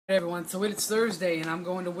Hey everyone, so it's Thursday and I'm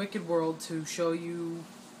going to Wicked World to show you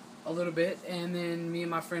a little bit, and then me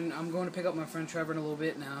and my friend, I'm going to pick up my friend Trevor in a little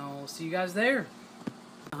bit, and I'll see you guys there.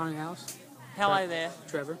 Haunted house. Hello there.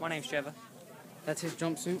 Trevor. My name's Trevor. That's his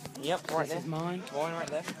jumpsuit. Yep, right This there. is mine. Mine right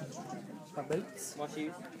there. My boots. My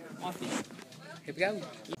shoes. My feet. Here we go.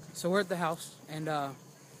 So we're at the house, and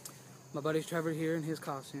my buddy Trevor here in his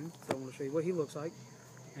costume, so I'm going to show you what he looks like,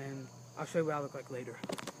 and I'll show you what I look like later.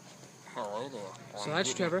 Hello there. So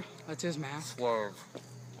that's Trevor. That's his mask. Swerve.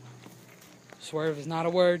 Swerve is not a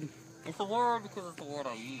word. It's a word because it's the word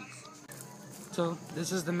I use. So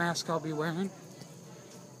this is the mask I'll be wearing.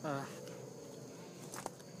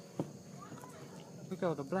 Look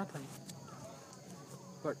at the black one.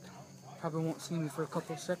 But probably won't see me for a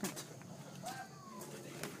couple of seconds.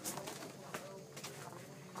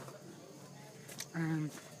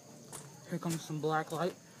 And here comes some black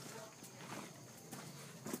light.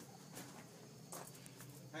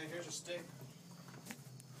 Hey, here's a stick.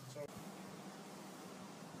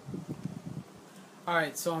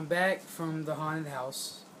 Alright, so I'm back from the haunted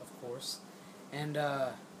house, of course. And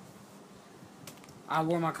I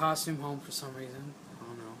wore my costume home for some reason. I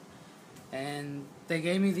don't know. And they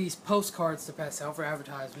gave me these postcards to pass out for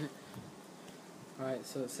advertisement. Alright,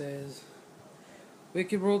 so it says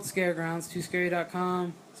Wicked World Scaregrounds,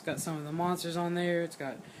 TooScary.com. It's got some of the monsters on there. It's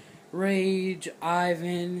got Rage,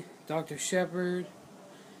 Ivan, Dr. Shepard,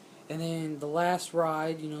 and then the last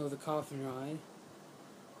ride, you know, the coffin ride.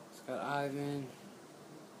 It's got Ivan,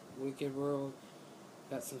 Wicked World,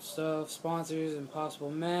 got some stuff, sponsors,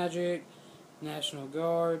 Impossible Magic, National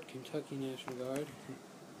Guard, Kentucky National Guard.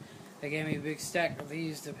 They gave me a big stack of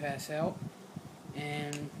these to pass out,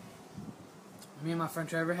 and me and my friend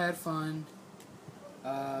Trevor had fun.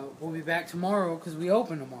 We'll be back tomorrow because we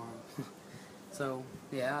open tomorrow. So,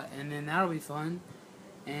 yeah, and then that'll be fun.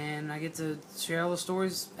 And I get to share all the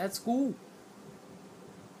stories at school.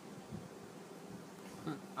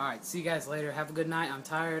 Alright, see you guys later. Have a good night. I'm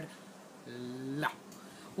tired.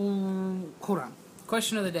 Hold on.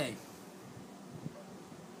 Question of the day.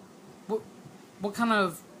 What kind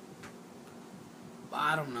of,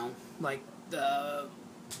 I don't know, like,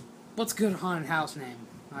 what's a good haunted house name?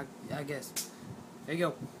 I guess. There you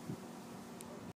go.